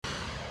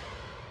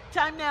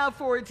Time now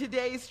for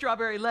today's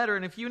Strawberry Letter,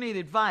 and if you need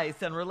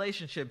advice on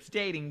relationships,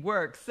 dating,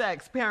 work,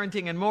 sex,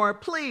 parenting, and more,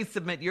 please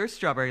submit your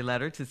Strawberry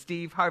Letter to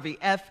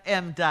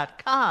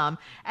steveharveyfm.com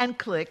and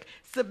click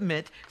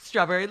Submit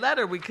Strawberry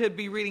Letter. We could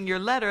be reading your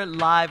letter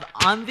live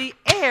on the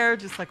air,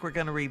 just like we're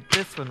going to read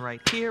this one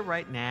right here,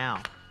 right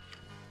now.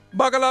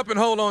 Buckle up and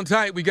hold on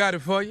tight. We got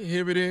it for you.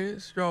 Here it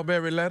is,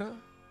 Strawberry Letter.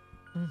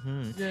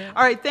 Yeah.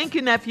 All right, thank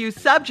you, nephew.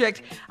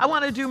 Subject, I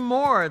want to do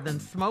more than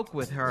smoke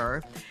with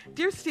her.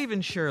 Dear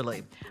Stephen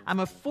Shirley, I'm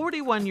a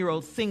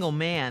 41-year-old single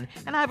man,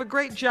 and I have a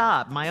great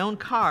job, my own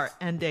car,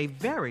 and a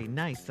very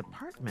nice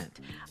apartment.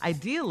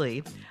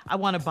 Ideally, I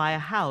want to buy a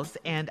house,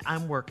 and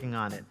I'm working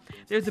on it.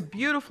 There's a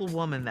beautiful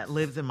woman that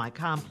lives in my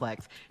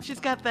complex.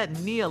 She's got that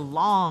Nia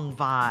Long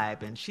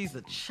vibe, and she's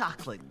a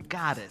chocolate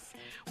goddess.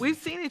 We've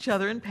seen each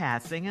other in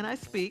passing, and I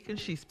speak, and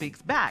she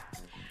speaks back.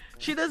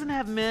 She doesn't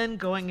have men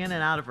going in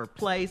and out of her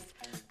place.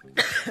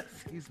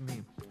 Excuse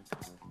me.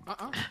 She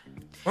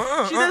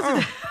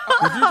doesn't.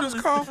 Did you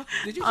just call?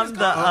 Did you just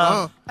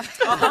call?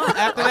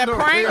 After that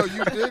prank? Hell,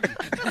 you didn't.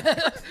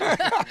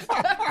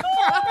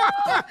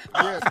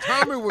 Yeah,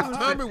 Tommy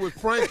was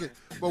pranking,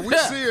 but we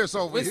serious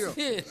over here.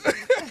 It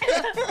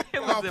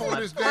was Hop in on my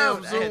this throat.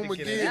 damn I had Zoom to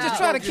get it again. out. Just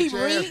trying to Get keep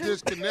your ass reading.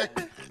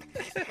 disconnected.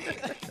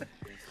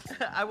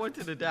 I went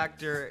to the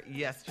doctor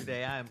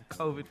yesterday. I am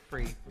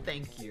COVID-free.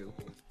 Thank you.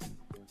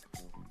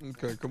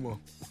 Okay, come on.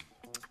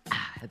 I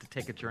had to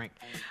take a drink.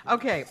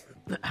 Okay,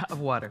 of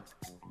water.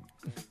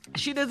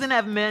 She doesn't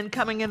have men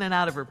coming in and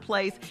out of her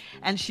place,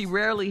 and she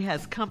rarely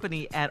has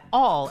company at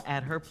all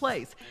at her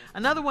place.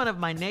 Another one of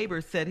my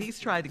neighbors said he's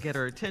tried to get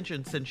her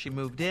attention since she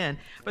moved in,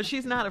 but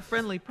she's not a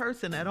friendly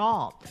person at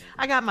all.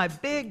 I got my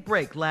big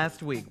break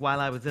last week while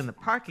I was in the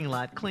parking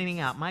lot cleaning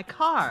out my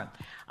car.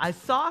 I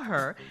saw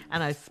her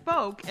and I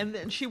spoke, and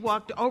then she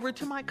walked over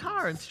to my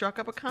car and struck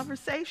up a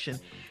conversation.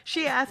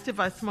 She asked if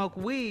I smoke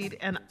weed,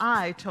 and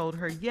I told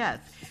her yes.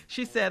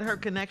 She said her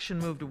connection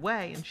moved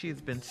away and she's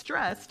been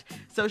stressed,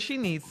 so she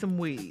needs some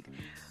weed.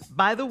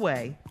 By the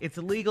way, it's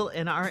illegal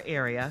in our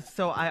area,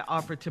 so I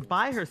offered to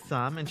buy her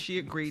some, and she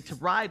agreed to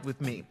ride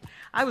with me.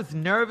 I was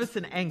nervous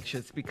and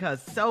anxious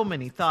because so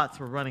many thoughts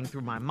were running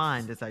through my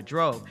mind as I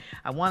drove.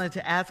 I wanted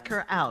to ask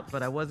her out,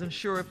 but I wasn't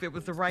sure if it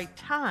was the right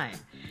time.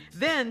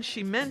 Then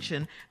she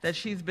mentioned that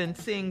she's been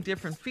seeing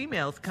different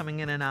females coming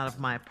in and out of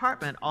my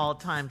apartment all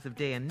times of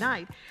day and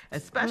night,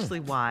 especially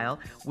while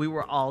we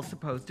were all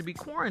supposed to be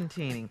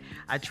quarantining.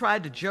 I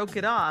tried to joke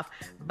it off,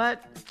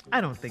 but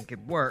I don't think it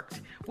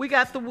worked. We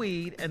got the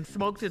weed and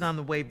smoked it on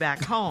the way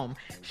back home.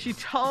 She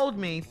told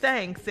me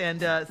thanks and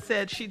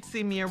said she'd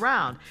see me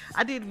around.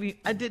 I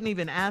didn't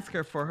even ask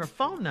her for her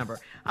phone number.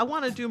 I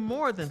want to do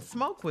more than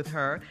smoke with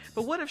her,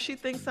 but what if she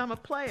thinks I'm a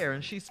player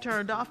and she's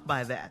turned off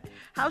by that?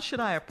 How should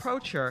I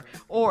approach her,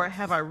 or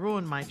have I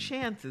ruined my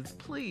chances?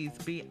 Please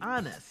be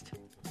honest.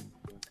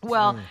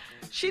 Well,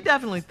 she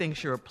definitely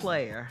thinks you're a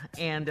player,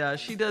 and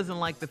she doesn't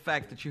like the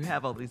fact that you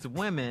have all these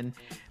women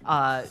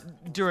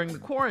during the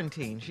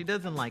quarantine. She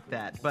doesn't like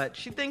that, but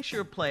she thinks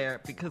you're a player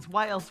because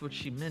why else would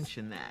she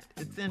mention that?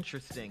 It's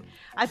interesting.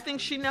 I think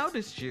she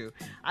noticed you.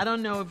 I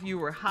don't know if you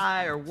were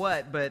high or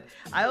what, but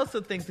I also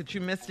think that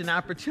you missed an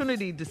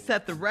opportunity to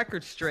set the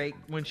record straight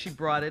when she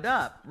brought it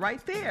up,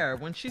 right there,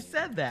 when she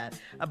said that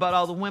about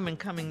all the women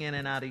coming in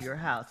and out of your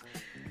house.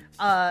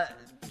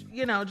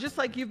 You know, just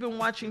like you've been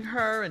watching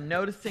her and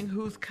noticing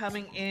who's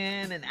coming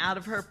in and out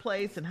of her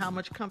place and how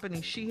much company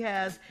she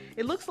has,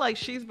 it looks like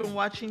she's been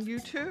watching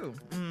you too.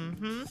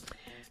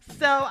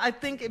 So I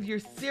think if you're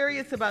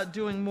serious about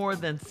doing more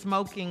than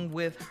smoking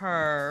with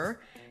her,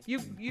 you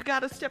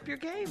got to step your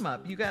game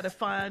up. You got to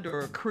find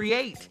or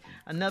create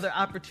another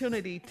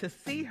opportunity to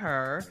see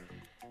her.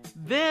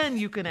 Then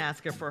you can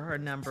ask her for her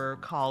number,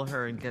 call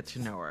her, and get to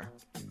know her.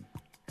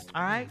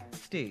 All right,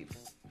 Steve,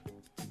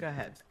 go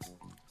ahead.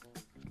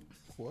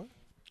 What?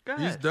 Go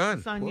ahead. He's done.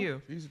 It's on What?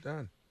 you. He's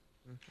done.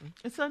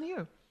 It's on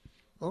you.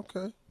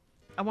 Okay.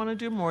 I want to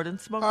do more than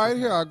smoke. All right, with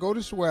here her. I go.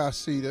 This is where I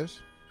see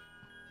this.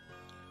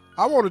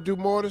 I want to do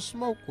more than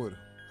smoke with her.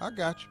 I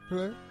got you,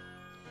 player.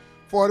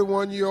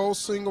 41-year-old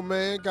single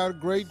man, got a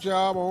great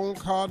job, own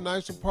car,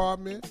 nice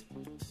apartment.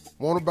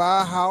 Want to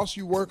buy a house,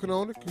 you working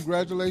on it.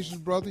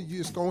 Congratulations, brother.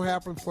 It's going to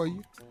happen for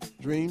you.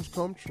 Dreams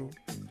come true.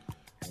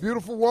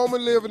 Beautiful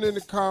woman living in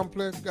the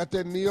complex. Got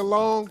that Nia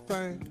Long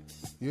thing.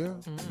 Yeah.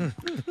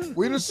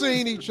 We done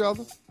seen each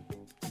other.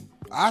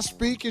 I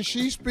speak and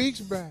she speaks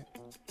back.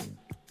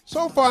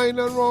 So far, ain't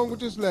nothing wrong with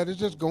this letter. It's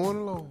just going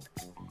along.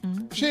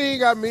 She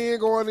ain't got men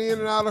going in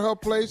and out of her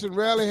place and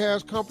rarely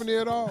has company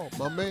at all.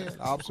 My man,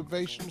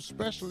 observational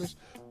specialist.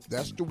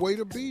 That's the way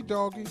to be,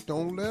 doggy.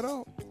 Don't let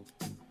up.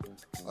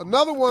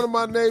 Another one of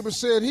my neighbors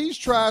said he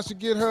tries to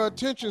get her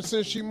attention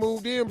since she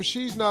moved in, but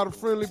she's not a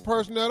friendly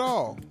person at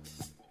all.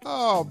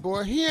 Oh,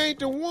 boy, he ain't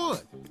the one.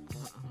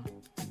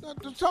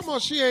 Talking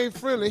about she ain't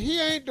friendly.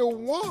 He ain't the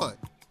one.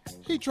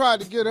 He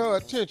tried to get her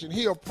attention.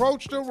 He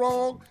approached her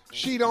wrong.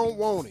 She don't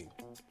want him.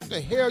 What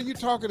the hell you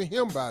talking to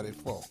him about it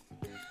for?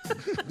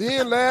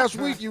 Then last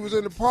week you was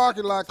in the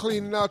parking lot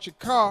cleaning out your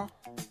car.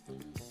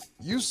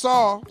 You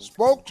saw,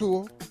 spoke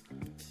to her.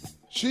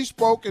 She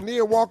spoke and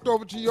then walked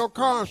over to your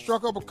car and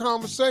struck up a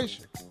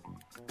conversation.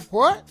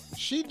 What?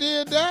 She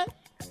did that?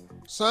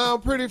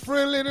 Sound pretty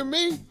friendly to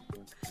me.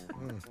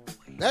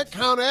 That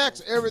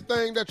counteracts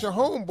everything that your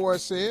homeboy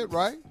said,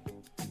 right?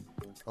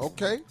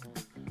 Okay.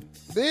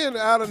 Then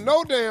out of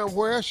no damn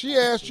where, she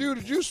asked you,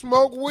 did you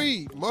smoke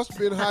weed? Must have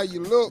been how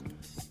you look.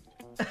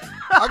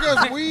 I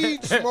guess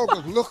weed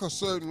smokers look a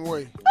certain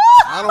way.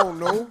 I don't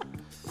know.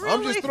 Really?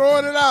 I'm just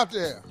throwing it out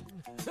there.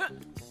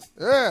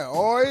 Yeah,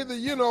 or either,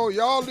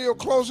 y'all live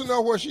close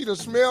enough where she'd have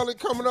smelled it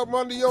coming up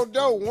under your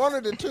door, one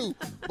of the two.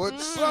 But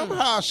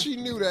somehow she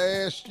knew to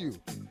ask you.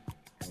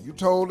 You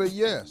told her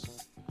yes.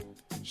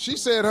 She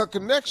said her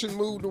connection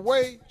moved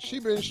away. She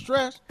been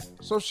stressed,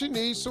 so she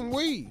needs some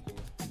weed.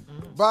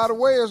 By the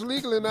way, it's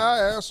legal in our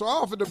area, so I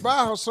offered to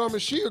buy her some,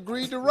 and she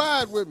agreed to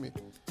ride with me.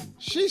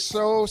 She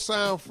so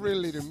sound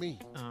friendly to me.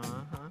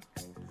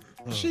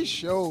 She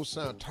sure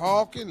sound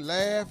talking,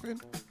 laughing,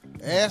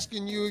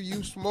 asking you if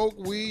you smoke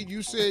weed.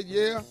 You said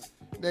yeah.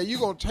 Now you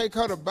gonna take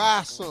her to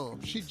buy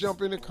some. She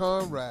jump in the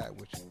car and ride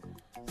with you.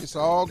 It's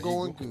all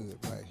going good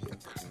right here.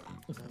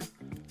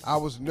 I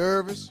was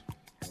nervous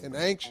and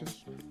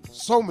anxious.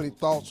 So many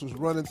thoughts was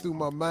running through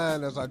my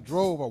mind as I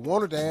drove. I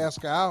wanted to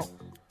ask her out,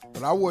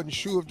 but I wasn't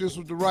sure if this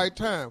was the right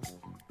time.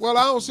 Well,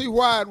 I don't see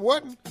why it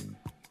wasn't.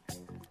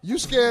 You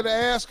scared to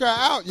ask her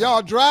out.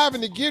 Y'all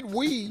driving to get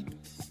weed.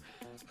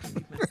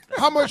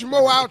 How much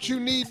more out you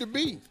need to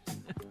be?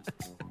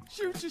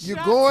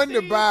 You're going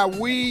to buy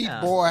weed,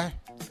 boy.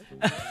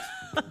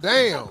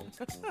 Damn.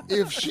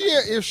 If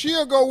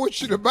she'll go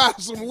with you to buy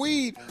some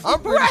weed,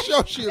 I'm pretty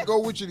sure she'll go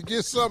with you to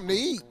get something to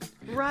eat.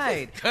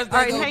 Right. All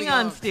right, hang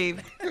on,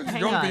 Steve. You're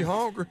going to be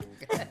hungry.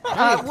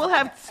 We'll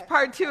have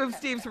part 2 of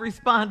Steve's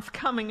response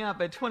coming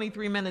up at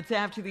 23 minutes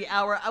after the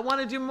hour. I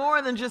want to do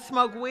more than just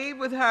smoke weed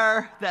with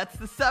her. That's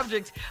the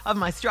subject of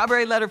my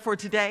strawberry letter for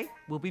today.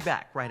 We'll be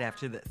back right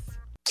after this.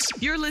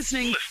 You're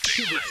listening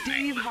to the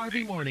Steve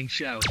Harvey Morning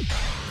Show.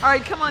 All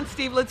right, come on,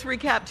 Steve. Let's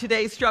recap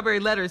today's strawberry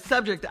letter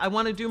subject. I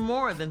want to do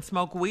more than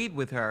smoke weed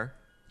with her.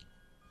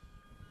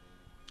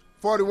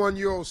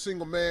 41-year-old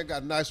single man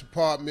got a nice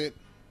apartment,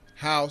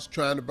 house,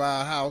 trying to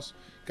buy a house.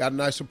 Got a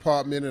nice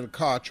apartment and a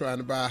car, trying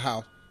to buy a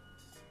house.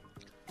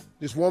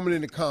 This woman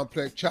in the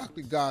complex,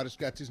 Chocolate Goddess,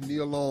 got this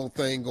Neil Long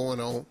thing going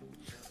on.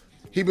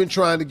 He been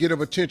trying to get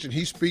her attention.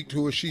 He speak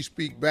to her, she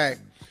speak back.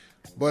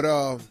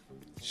 But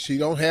she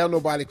don't have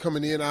nobody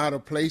coming in out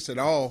of place at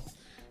all.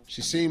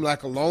 She seemed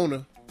like a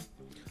loner.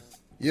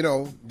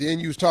 Then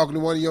you was talking to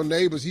one of your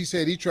neighbors. He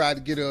said he tried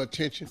to get her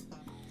attention.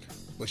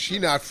 But she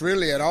not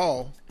friendly at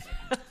all.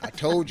 I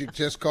told you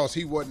just because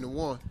he wasn't the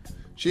one.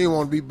 She didn't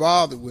want to be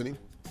bothered with him.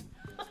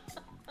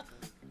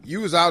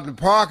 You was out in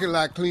the parking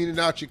lot cleaning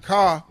out your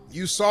car.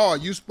 You saw her.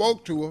 You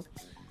spoke to her.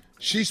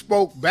 She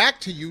spoke back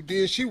to you.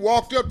 Then she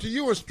walked up to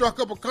you and struck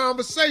up a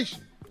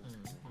conversation.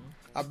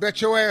 I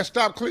bet your ass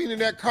stopped cleaning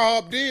that car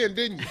up then,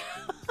 didn't you?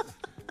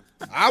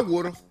 I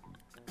would have.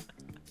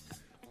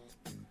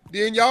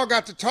 Then y'all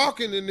got to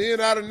talking, and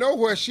then out of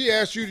nowhere, she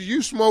asked you, do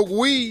you smoke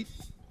weed?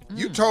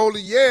 You told her,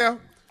 yeah.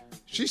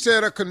 She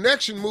said her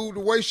connection moved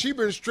away. She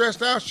been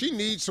stressed out. She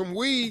needs some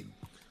weed.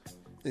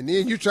 And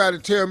then you try to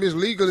tell me it's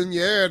legal in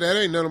your area. That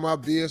ain't none of my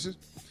business.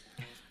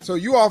 So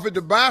you offered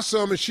to buy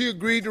some, and she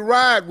agreed to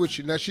ride with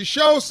you. Now, she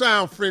sure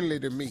sound friendly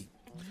to me.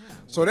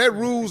 So that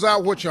rules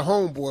out what your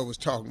homeboy was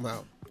talking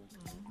about.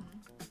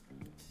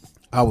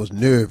 I was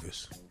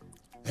nervous,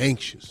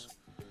 anxious,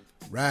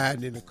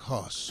 riding in the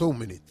car, so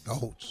many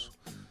thoughts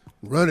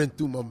running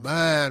through my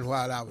mind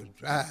while I was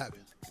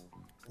driving.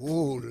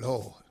 Oh,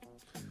 Lord.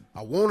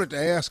 I wanted to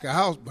ask her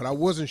out, but I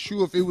wasn't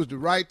sure if it was the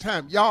right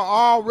time. Y'all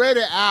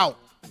already out.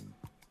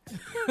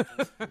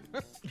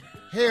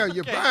 Hell,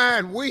 you're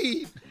buying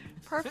weed.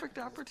 Perfect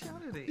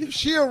opportunity. If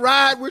she'll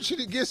ride with you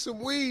to get some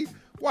weed,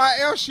 why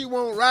else she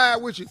won't ride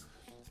with you?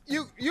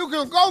 You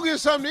can go get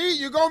something to eat.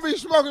 You're going to be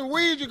smoking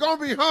weed. You're going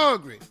to be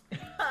hungry.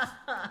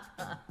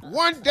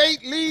 One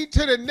date lead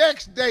to the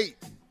next date.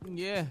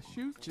 Yeah,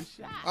 shoot your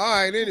shot. All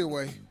right,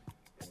 anyway.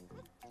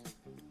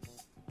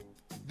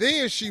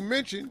 Then she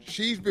mentioned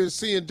she's been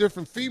seeing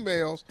different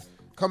females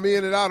come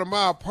in and out of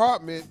my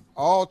apartment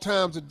all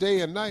times of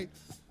day and night,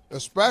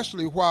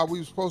 especially while we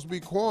were supposed to be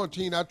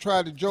quarantined. I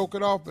tried to joke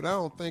it off, but I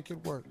don't think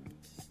it worked.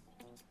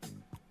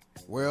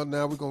 Well,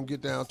 now we're going to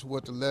get down to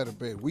what the letter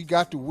said. We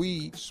got the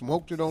weed,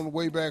 smoked it on the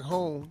way back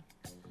home.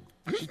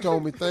 She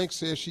told me thanks,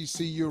 said she'd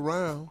see you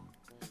around.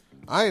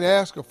 I ain't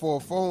asked her for a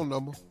phone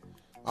number.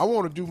 I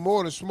want to do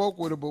more than smoke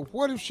with her, but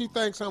what if she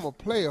thinks I'm a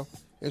player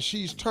and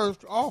she's turned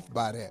off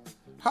by that?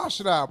 How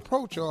should I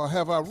approach her, or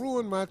have I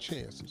ruined my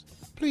chances?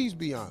 Please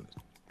be honest.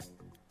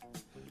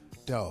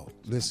 Dog,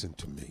 listen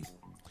to me.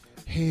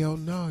 Hell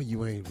no,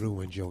 you ain't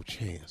ruined your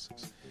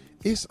chances.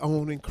 It's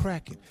on and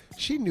cracking.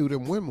 She knew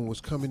them women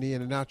was coming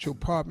in and out your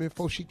apartment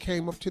before she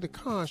came up to the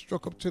car and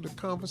struck up to the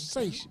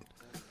conversation.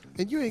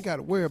 And you ain't got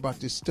to worry about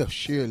this stuff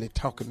Shirley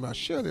talking about.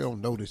 Shirley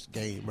don't know this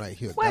game right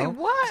here, Wait, dog.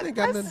 what? This ain't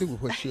got nothing to do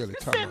with what Shirley You're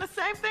talking saying about.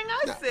 the same thing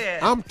I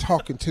said. I'm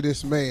talking to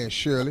this man,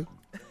 Shirley.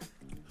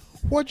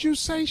 What'd you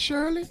say,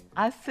 Shirley?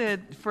 I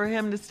said for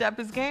him to step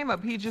his game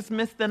up. He just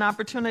missed an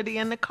opportunity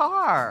in the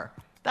car.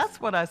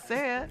 That's what I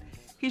said.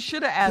 He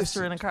should have asked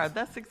her in the car.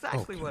 That's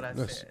exactly what I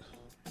said.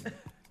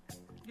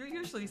 You're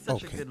usually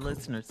such a good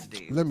listener,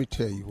 Steve. Let me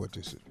tell you what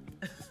this is.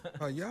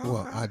 Y'all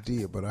Well, I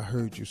did, but I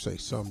heard you say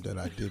something that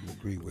I didn't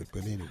agree with.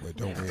 But anyway,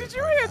 don't worry. Did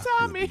you hear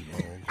Tommy?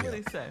 What did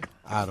he say?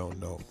 I don't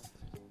know.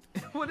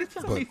 What did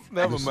But Tommy say?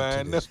 Never listen to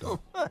mind. this, though.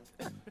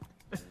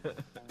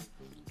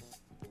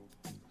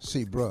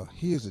 See, bruh,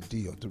 here's the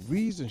deal. The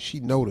reason she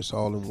noticed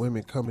all them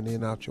women coming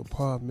in out your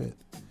apartment,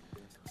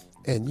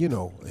 and you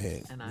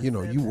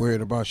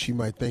worried about she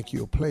might think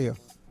you a player.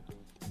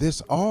 This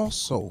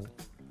also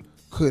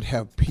could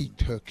have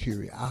piqued her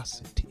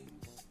curiosity.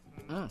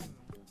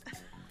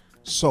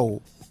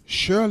 So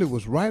Shirley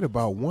was right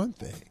about one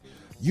thing.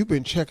 You've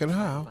been checking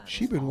her out.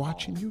 She been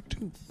watching you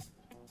too.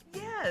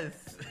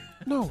 Yes.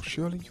 No,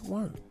 Shirley, you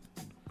weren't.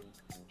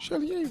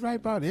 Shirley, you ain't right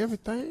about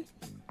everything.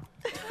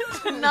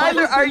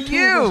 Neither are Two of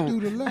us you.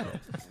 do the letter.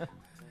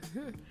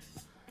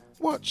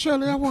 Well,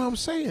 Shirley, that's what I'm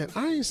saying.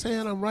 I ain't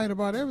saying I'm right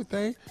about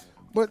everything,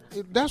 but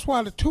that's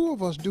why the two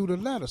of us do the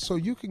letter, so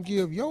you can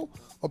give your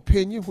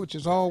opinion, which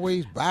is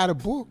always by the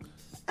book,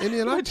 and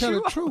then I But tell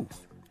you the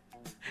truth.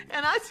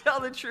 And I tell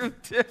the truth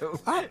too.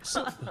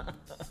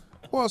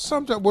 Well,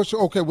 sometimes,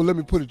 okay, well, let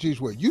me put it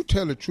this way. You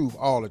tell the truth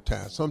all the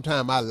time.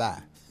 Sometimes I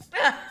lie.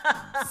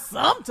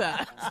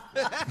 Sometimes.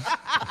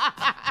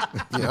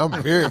 Yeah,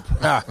 I'm very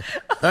proud.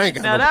 I ain't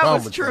got Now no that problem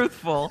was with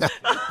truthful.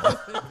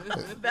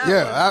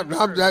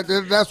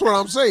 That's what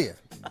I'm saying.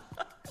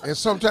 And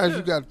sometimes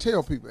you got to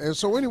tell people. And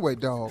so anyway,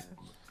 dog,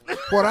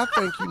 what I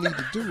think you need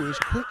to do is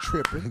quit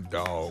tripping.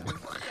 Dog.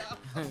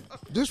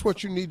 This is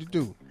what you need to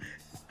do.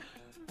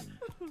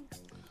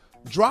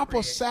 Drop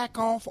a sack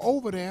off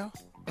over there.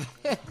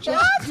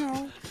 Just, you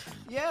know,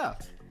 Yeah.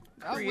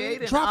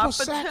 Create an Drop a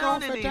sack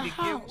off at opportunity the to get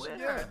house. with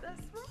her.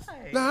 That's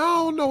right. Now,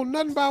 I don't know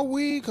nothing about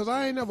weed because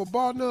I ain't never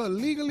bought none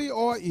legally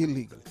or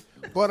illegally.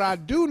 But I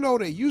do know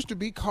they used to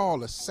be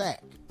called a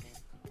sack.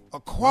 A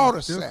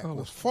quarter sack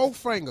was 4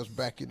 fingers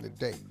back in the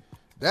day.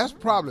 That's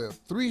probably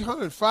 $300,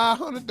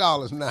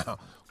 $500 now.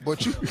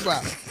 But you can buy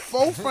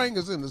 4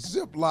 fingers in the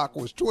Ziploc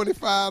was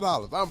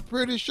 $25. I'm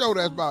pretty sure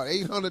that's about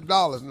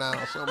 $800 now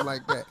or something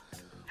like that.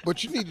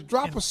 But you need to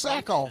drop a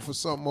sack off or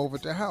something over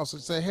at the house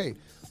and say, hey,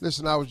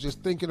 listen, I was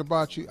just thinking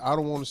about you. I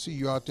don't want to see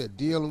you out there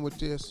dealing with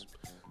this.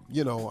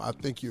 You know, I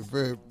think you're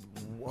very,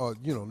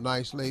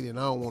 nice lady, and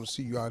I don't want to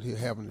see you out here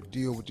having to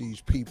deal with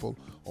these people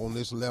on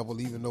this level,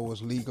 even though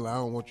it's legal. I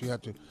don't want you to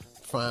have to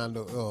find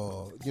a,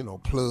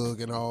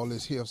 plug and all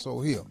this here.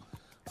 So here,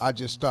 I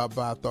just stopped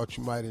by. I thought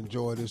you might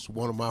enjoy this.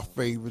 One of my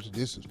favorites.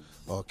 This is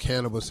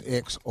Cannabis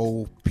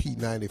XO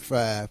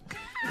P95.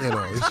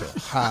 It's a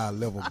high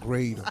level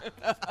grader.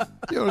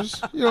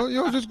 Just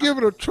give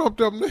it a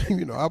trumped up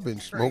name. I've been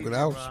smoking.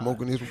 I was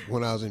smoking this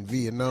when I was in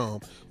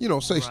Vietnam.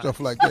 Say stuff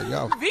like that.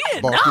 Y'all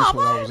bought this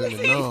when I was in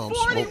Vietnam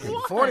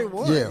smoking.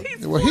 41.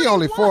 Yeah. Well, he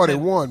only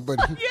 41, but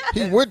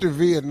he went to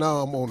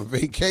Vietnam on a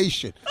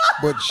vacation.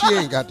 But she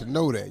ain't got to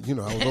know that. I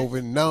was over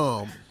in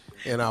Nam.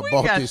 And I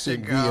bought this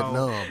in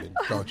Vietnam and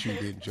thought you'd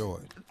enjoy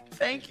it.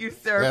 Thank you,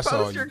 sir. That's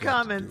all Post you your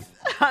got to comments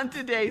on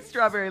today's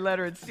Strawberry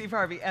Letter at Steve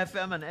Harvey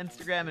FM on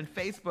Instagram and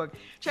Facebook.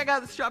 Check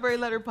out the Strawberry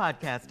Letter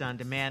podcast on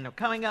demand. Now,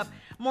 coming up,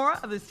 more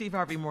of the Steve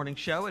Harvey Morning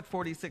Show at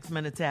 46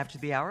 minutes after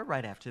the hour,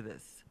 right after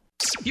this.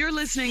 You're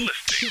listening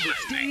to the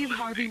Steve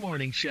Harvey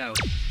Morning Show.